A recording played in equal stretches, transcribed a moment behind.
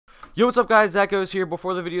Yo, what's up guys, ZackGoes here.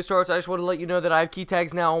 Before the video starts, I just want to let you know that I have key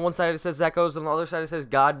tags now. On one side it says ZackGoes, on the other side it says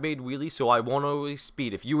God made Wheelies, so I won't always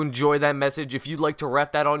speed. If you enjoy that message, if you'd like to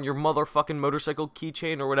wrap that on your motherfucking motorcycle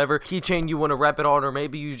keychain or whatever keychain you want to wrap it on, or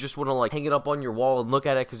maybe you just want to like hang it up on your wall and look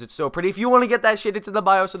at it because it's so pretty. If you want to get that shit, it's in the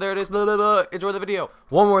bio, so there it is. Blah, blah, blah. Enjoy the video.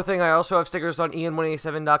 One more thing, I also have stickers on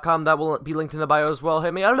ian187.com that will be linked in the bio as well.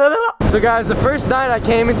 Hit me up. So guys, the first night I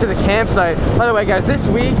came into the campsite, by the way guys, this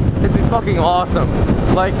week has been fucking awesome.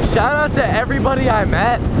 Like, shout out to everybody I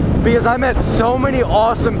met, because I met so many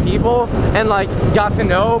awesome people and like got to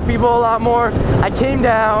know people a lot more. I came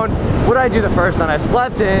down, what did I do the first night? I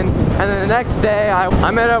slept in, and then the next day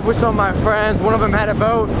I met up with some of my friends. One of them had a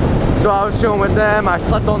boat, so I was chilling with them. I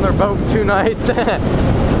slept on their boat 2 nights.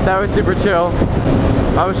 That was super chill.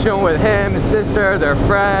 I was chilling with him, his sister, their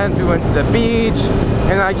friends. We went to the beach, and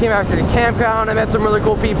then I came back to the campground. I met some really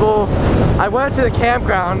cool people. I went to the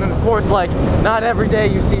campground, and of course, like, not every day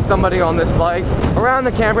you see somebody on this bike. Around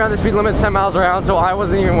the campground, the speed limit's 10 miles around, so I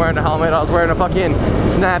wasn't even wearing a helmet. I was wearing a fucking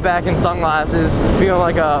snapback and sunglasses, feeling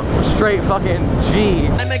like a straight fucking G.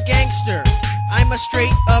 I'm a gangster. I'm a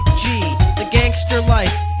straight up G. The gangster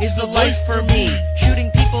life is the life for me.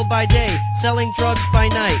 Shooting people by day, selling drugs by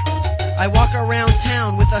night. I walk around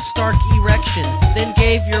town with a stark erection, then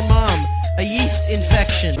gave your mom a yeast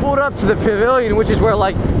infection. Pulled up to the pavilion, which is where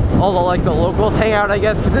like all the locals hang out, I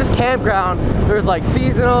guess, because this campground, there's like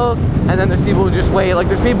seasonals, and then there's people who just wait. Like,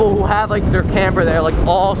 there's people who have like their camper there like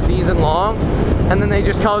all season long, and then they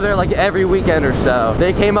just go there like every weekend or so.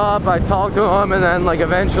 They came up, I talked to them, and then like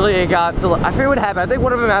eventually it got to, I forget what happened. I think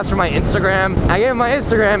one of them asked for my Instagram. I gave them my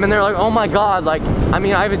Instagram, and they're like, oh my god, like, I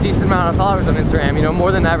mean, I have a decent amount of followers on Instagram, you know,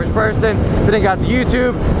 more than the average person. Then it got to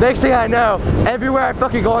YouTube. Next thing I know, everywhere I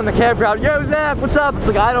fucking go in the campground, yo Zach, what's up? It's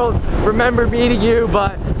like, I don't remember meeting you,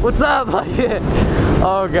 but what's up? Like,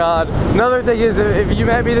 oh god. Another thing is, if you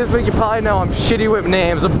met me this week, you probably know I'm shitty with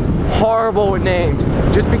names. I'm horrible with names,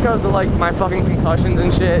 just because of like my fucking concussions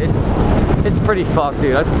and shit. It's pretty fucked,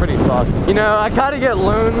 dude. That's pretty fucked. You know, I kind of get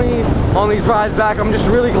lonely on these rides back. I'm just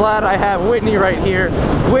really glad I have Whitney right here.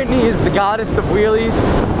 Whitney is the goddess of wheelies.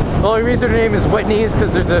 The only reason her name is Whitney is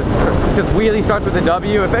because wheelie starts with a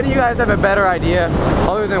W. If any of you guys have a better idea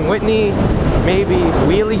other than Whitney, maybe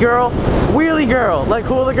Wheelie Girl? Wheelie Girl, like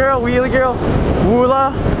Hula Girl, Wheelie Girl,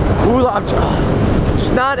 Woola,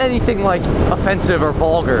 just not anything like offensive or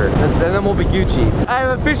vulgar, and then we'll be Gucci. I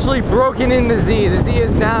have officially broken in the Z. The Z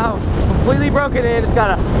is now completely broken in. It's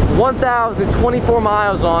got a 1,024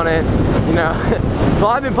 miles on it, you know. So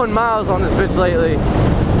I've been putting miles on this bitch lately.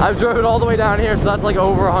 I've drove it all the way down here, so that's like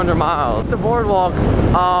over 100 miles. The boardwalk,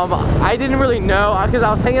 I didn't really know, because I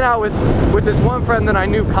was hanging out with this one friend that I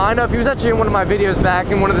knew kind of. He was actually in one of my videos back,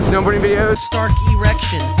 in one of the snowboarding videos. Stark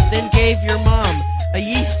erection, then gave your mom a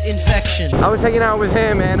yeast infection. I was hanging out with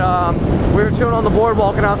him, and we were chilling on the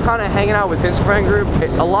boardwalk, and I was kind of hanging out with his friend group.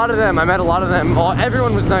 A lot of them, I met a lot of them.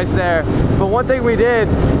 Everyone was nice there. But one thing we did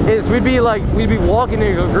is we'd be walking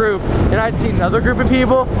in a group, and I'd see another group of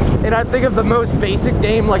people, and I'd think of the most basic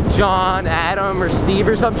name, like John, Adam, or Steve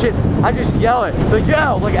or some shit. I'd just yell it, like,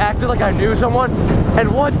 yo, like acting like I knew someone. And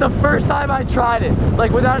the first time I tried it,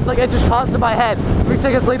 like without, like, it just popped in my head. 3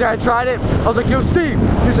 seconds later, I tried it. I was like, yo, Steve.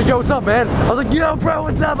 He was like, yo, what's up, man? I was like, yo, bro,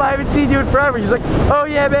 what's up? I haven't seen you in forever. He's like, oh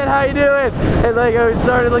yeah, man, how you doing? And like, I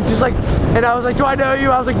started like, just like, and I was like, do I know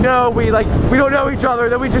you? I was like, no, we don't know each other.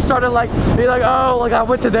 Then we just started like, being like, oh, like I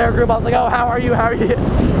went to their group. I was like, oh, how are you? How are you?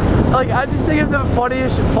 Like, I just think of the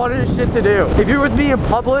funniest shit to do. If you're with me in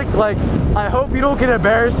public, like, I hope you don't get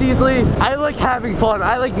embarrassed easily. I like having fun.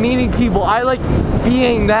 I like meeting people. I like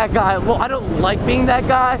being that guy. Well, I don't like being that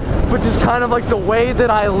guy, but just kind of like the way that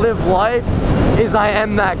I live life is I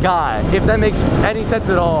am that guy, if that makes any sense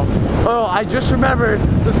at all. Oh, I just remembered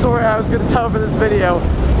the story I was gonna tell for this video.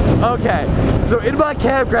 Okay, so in my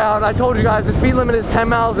campground, I told you guys the speed limit is 10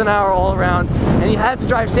 miles an hour all around, and you have to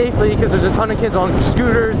drive safely because there's a ton of kids on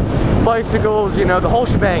scooters, bicycles, you know, the whole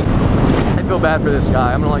shebang. I feel bad for this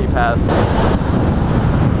guy. I'm gonna let you pass.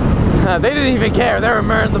 They didn't even care. They were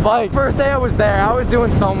murdering the bike. First day I was there, I was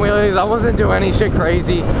doing some wheelies. I wasn't doing any shit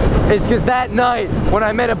crazy. It's because that night, when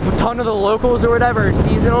I met a ton of the locals or whatever,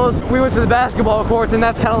 seasonals, we went to the basketball courts, and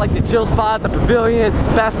that's kind of like the chill spot, the pavilion,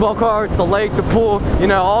 basketball courts, the lake, the pool, you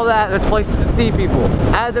know, all that. There's places to see people.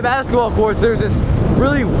 At the basketball courts, there's this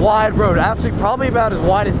really wide road, actually probably about as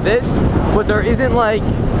wide as this, but there isn't like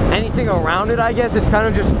anything around it, I guess. It's kind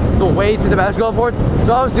of just the way to the basketball boards.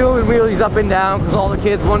 So I was doing wheelies up and down because all the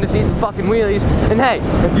kids wanted to see some fucking wheelies. And hey,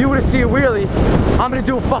 if you want to see a wheelie, I'm gonna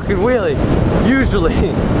do a fucking wheelie. Usually.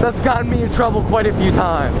 That's gotten me in trouble quite a few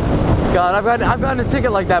times. God, I've gotten a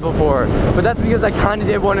ticket like that before. But that's because I kind of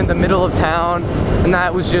did one in the middle of town, and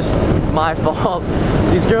that was just my fault.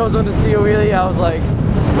 These girls wanted to see a wheelie. I was like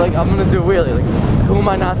I'm gonna do a wheelie. Like, who am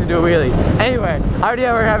I not to do a wheelie? Anyway, I already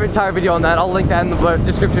have an entire video on that. I'll link that in the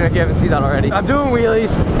description if you haven't seen that already. I'm doing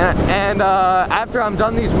wheelies, and after I'm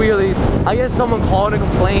done these wheelies, I guess someone called and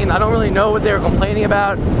complained. I don't really know what they were complaining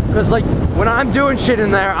about, because like when I'm doing shit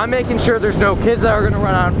in there, I'm making sure there's no kids that are gonna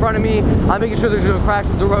run out in front of me. I'm making sure there's no cracks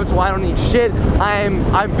in the road, so I don't need shit.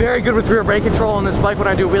 I'm very good with rear brake control on this bike when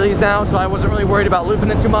I do wheelies now, so I wasn't really worried about looping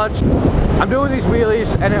it too much. I'm doing these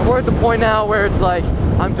wheelies, and we're at the point now where it's like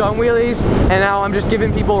I'm done wheelies, and now I'm just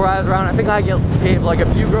giving people rides around. I think I gave like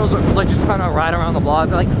a few girls like just kind of ride around the block.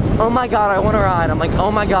 They're like, oh my god, I want to ride. I'm like,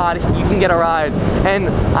 oh my god, you can get a ride. And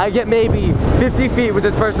I get maybe 50 feet with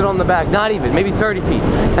this person on the back, not even, maybe 30 feet.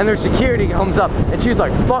 And their security comes up, and she's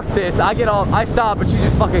like, fuck this. I stop, but she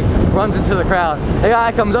just fucking runs into the crowd. The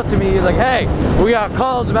guy comes up to me, he's like, hey, we got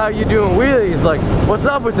calls about you doing wheelies. Like, what's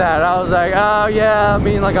up with that? I was like, oh yeah, I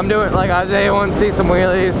mean, like I'm doing, like they want to see some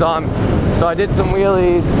wheelies, so I did some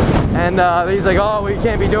wheelies, and he's like, oh, we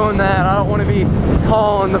can't be doing that. I don't want to be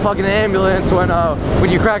calling the fucking ambulance when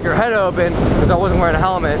you crack your head open, because I wasn't wearing a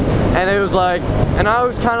helmet. And it was like, and I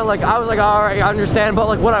was kind of like, I was like, all right, I understand, but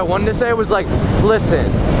like what I wanted to say was like, listen,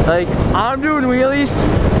 like I'm doing wheelies,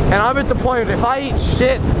 and I'm at the point if I eat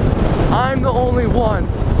shit, I'm the only one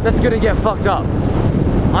that's gonna get fucked up.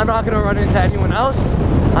 I'm not gonna run into anyone else.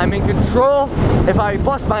 I'm in control. If I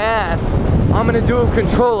bust my ass, I'm gonna do it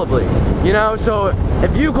controllably, you know? So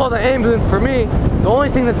if you call the ambulance for me, the only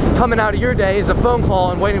thing that's coming out of your day is a phone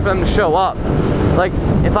call and waiting for them to show up. Like,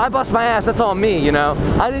 if I bust my ass, that's on me, you know?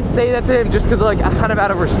 I didn't say that to him just because, like, I kind of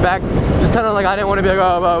out of respect, just kind of like I didn't want to be like,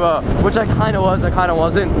 oh, blah, blah, which I kind of was, I kind of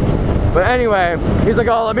wasn't. But anyway, he's like,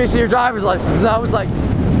 oh, let me see your driver's license. And I was like,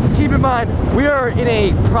 keep in mind, we are in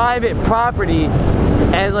a private property,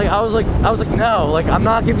 and like I was like no, like I'm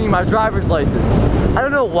not giving you my driver's license. I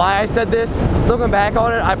don't know why I said this. Looking back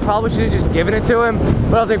on it, I probably should have just given it to him.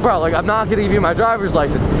 But I was like, bro, like I'm not gonna give you my driver's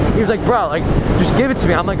license. He was like, bro, like just give it to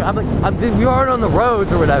me. I'm like, we aren't on the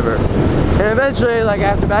roads or whatever. And eventually, like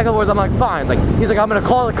after back and forth, I'm like, fine. Like he's like, I'm gonna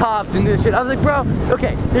call the cops and do this shit. I was like, bro,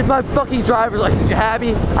 okay, here's my fucking driver's license. You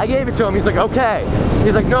happy? I gave it to him. He's like, okay.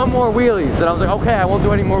 He's like, no more wheelies. And I was like, okay, I won't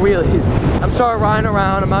do any more wheelies. I'm sorry riding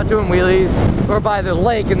around. I'm not doing wheelies. We're by the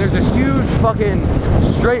lake, and there's this huge fucking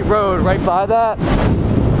straight road right by that.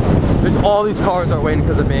 There's all these cars are waiting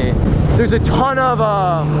because of me. There's a ton of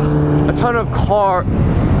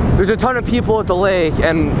people at the lake,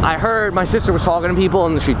 and I heard my sister was talking to people,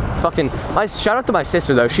 and she fucking, shout out to my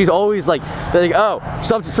sister though. She's always like, they're like, oh,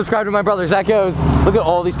 subscribe to my brother, ZackGoes. Look at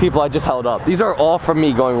all these people I just held up. These are all from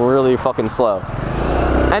me going really fucking slow.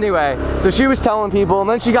 Anyway, so she was telling people, and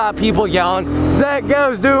then she got people yelling,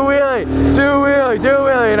 ZackGoes, do a wheelie, do a wheelie, do a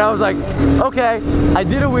wheelie. And I was like, okay, I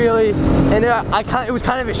did a wheelie, and it was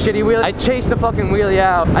kind of a shitty wheelie. I chased the fucking wheelie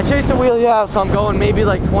out. So I'm going maybe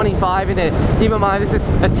like 25 in it. Keep in mind, this is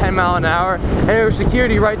a 10 mile an hour. And there was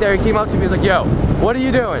security right there. He came up to me, he was like, yo, what are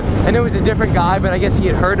you doing? And it was a different guy, but I guess he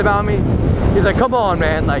had heard about me. He's like, come on,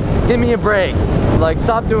 man, like, give me a break. Like,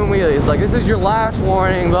 stop doing wheelies. Like, this is your last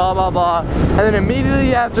warning, blah, blah, blah. And then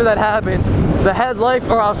immediately after that happened, I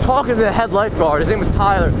was talking to the head lifeguard. His name was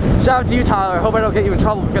Tyler. Shout out to you, Tyler. I hope I don't get you in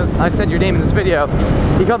trouble because I said your name in this video.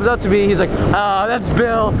 He comes up to me, he's like, oh, that's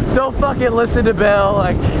Bill. Don't fucking listen to Bill.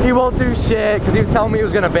 Like, he won't do shit. Because he was telling me he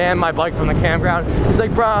was gonna ban my bike from the campground. He's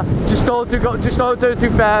like, bruh, just don't do it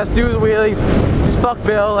too fast, do the wheelies. Just fuck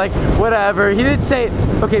Bill, like, whatever. He didn't say,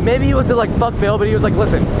 okay, maybe he wasn't like, fuck Bill, but he was like,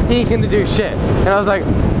 listen, he can do shit. And I was like,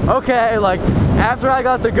 okay, like, after I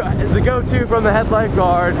got the go-to from the head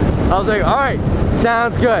lifeguard, I was like, all right,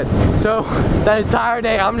 sounds good. So that entire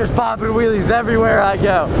day, I'm just popping wheelies everywhere I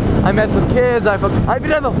go. I met some kids, I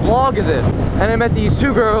even have a vlog of this. And I met these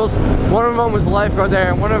two girls. One of them was the lifeguard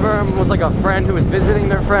there, and one of them was like a friend who was visiting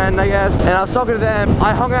their friend, I guess. And I was talking to them.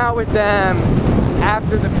 I hung out with them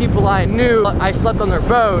after the people I knew. I slept on their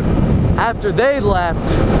boat. After they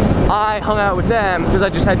left, I hung out with them because I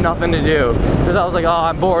just had nothing to do. Because I was like, oh,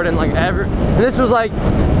 I'm bored, and like and this was like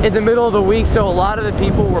in the middle of the week, so a lot of the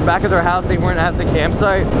people were back at their house. They weren't at the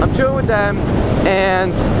campsite. I'm chilling with them,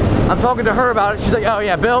 and I'm talking to her about it. She's like, oh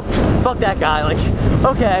yeah, Bill, fuck that guy. Like,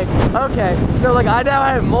 okay. So like, I now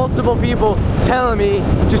have multiple people telling me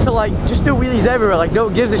just to like, just do wheelies everywhere. Like, no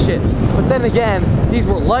one gives a shit. But then again, these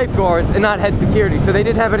were lifeguards and not head security, so they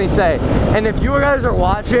didn't have any say. And if you guys are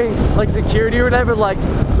watching, like security or whatever, like,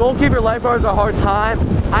 don't give your lifeguards a hard time.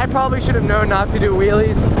 I probably should have known not to do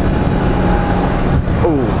wheelies.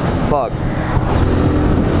 Oh, fuck.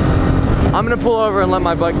 I'm gonna pull over and let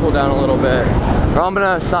my bike cool down a little bit. Or I'm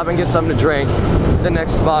gonna stop and get something to drink at the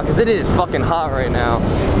next spot, because it is fucking hot right now.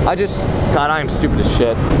 God, I am stupid as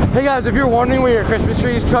shit. Hey guys, if you're wondering where your Christmas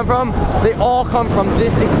trees come from, they all come from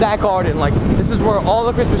this exact garden. Like, this is where all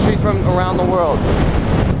the Christmas trees from around the world.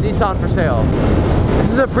 Nissan for sale.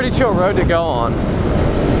 This is a pretty chill road to go on.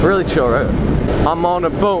 Really chill road. I'm on a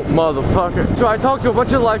boat, motherfucker. So I talked to a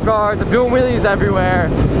bunch of lifeguards. I'm doing wheelies everywhere.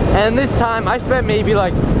 And this time I spent maybe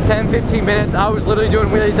like 10-15 minutes. I was literally doing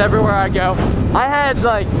wheelies everywhere I go. I had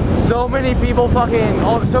like so many people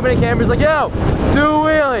so many cameras like, yo, do a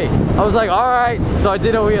wheelie. I was like, all right. So I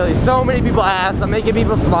did a wheelie. So many people asked. I'm making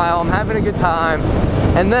people smile. I'm having a good time.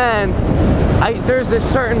 And then there's this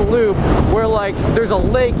certain loop where like there's a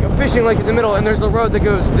lake, a fishing lake in the middle, and there's a road that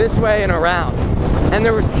goes this way and around. And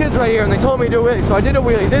there was kids right here and they told me to do a wheelie. So I did a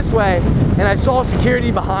wheelie this way and I saw security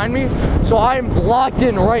behind me. So I'm locked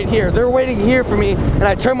in right here. They're waiting here for me and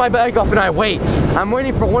I turn my bike off and I wait. I'm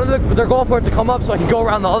waiting for one of their golf carts to come up so I can go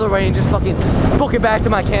around the other way and just fucking book it back to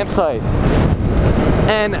my campsite.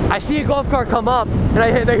 And I see a golf cart come up and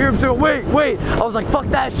I hear him say, wait. I was like, fuck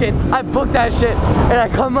that shit. I booked that shit. And I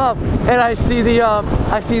come up and I see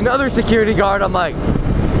another security guard. I'm like,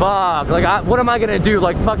 fuck, like what am I gonna do?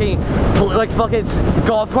 Like fucking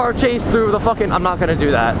golf cart chase through the fucking, I'm not gonna do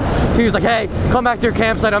that. So he was like, hey, come back to your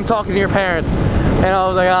campsite, I'm talking to your parents. And I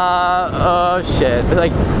was like, oh shit.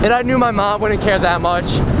 Like, and I knew my mom wouldn't care that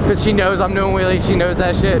much because she knows I'm doing wheelies, she knows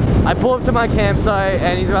that shit. I pull up to my campsite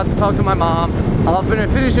and he's about to talk to my mom. I'll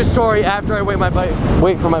finish this story after I wait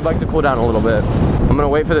for my bike to cool down a little bit. I'm gonna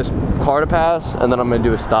wait for this car to pass and then I'm gonna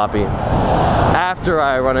do a stoppie after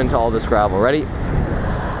I run into all this gravel. Ready?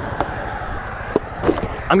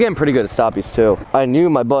 I'm getting pretty good at stoppies too. I knew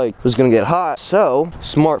my bike was gonna get hot, so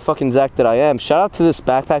smart fucking Zach that I am. Shout out to this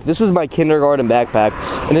backpack. This was my kindergarten backpack,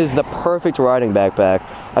 and it is the perfect riding backpack.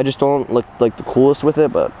 I just don't look like the coolest with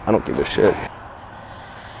it, but I don't give a shit.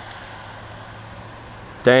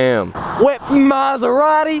 Damn. Whip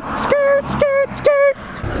Maserati, skirt, skirt, skirt.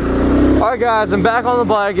 All right guys, I'm back on the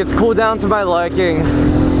bike. It's cooled down to my liking.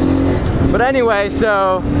 But anyway,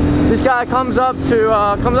 so this guy comes up to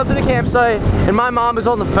the campsite, and my mom is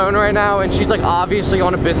on the phone right now, and she's like obviously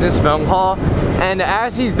on a business phone call. And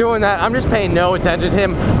as he's doing that, I'm just paying no attention to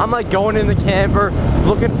him. I'm like going in the camper,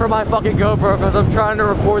 looking for my fucking GoPro because I'm trying to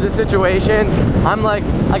record the situation. I'm like,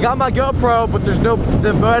 I got my GoPro, but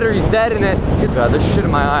the battery's dead in it. God, there's shit in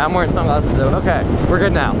my eye. I'm wearing sunglasses though. Okay, we're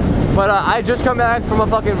good now. But I just come back from a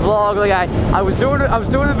fucking vlog. Like I was doing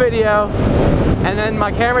the video, and then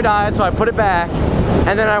my camera died, so I put it back.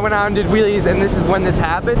 And then I went out and did wheelies, and this is when this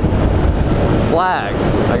happened. Flags.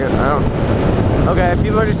 I don't. Okay,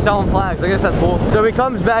 people are just selling flags. I guess that's cool. So he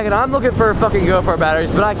comes back, and I'm looking for fucking GoPro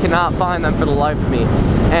batteries, but I cannot find them for the life of me.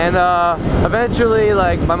 And eventually,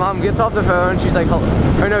 like, my mom gets off the phone. She's like,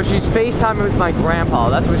 or no, she's FaceTiming with my grandpa.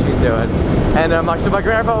 That's what she's doing. And so my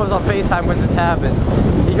grandpa was on FaceTime when this happened.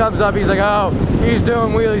 He comes up, he's like, oh, he's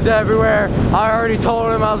doing wheelies everywhere. I already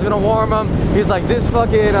told him I was gonna warn him. He's like, this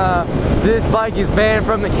fucking, this bike is banned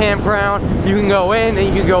from the campground. You can go in and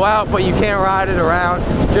you can go out, but you can't ride it around.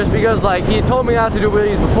 Just because, like, he told me not to do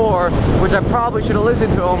wheelies before, which I probably should have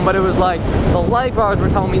listened to him, but it was like, the lifeguards were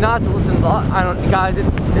telling me not to listen to guys,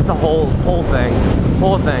 it's a whole thing.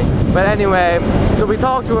 But anyway, so we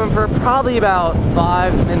talked to him for probably about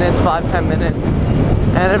 5-10 minutes.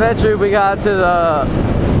 And eventually we got to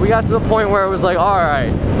the point where it was like, all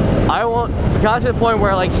right, we got to the point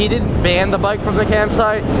where like he didn't ban the bike from the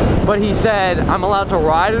campsite, but he said I'm allowed to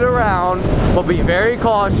ride it around, but be very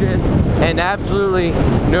cautious and absolutely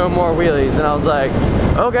no more wheelies. And I was like,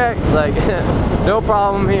 okay, like no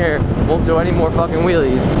problem here. Won't do any more fucking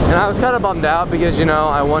wheelies. And I was kind of bummed out because, you know,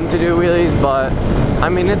 I wanted to do wheelies, but I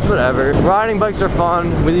mean, it's whatever. Riding bikes are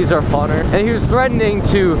fun, wheelies are funner. And he was threatening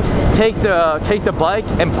to take the bike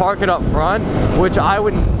and park it up front, which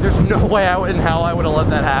there's no way in hell I would have let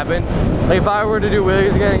that happen. Like if I were to do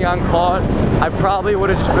wheelies again and gotten caught, I probably would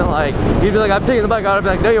have just been like, he'd be like, I'm taking the bike out. I'd be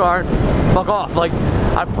like, no you aren't, fuck off. Like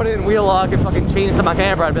I'd put it in wheel lock and fucking chain it to my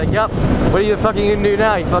camper. I'd be like, yep, what are you fucking gonna do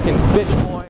now, you fucking bitch boy?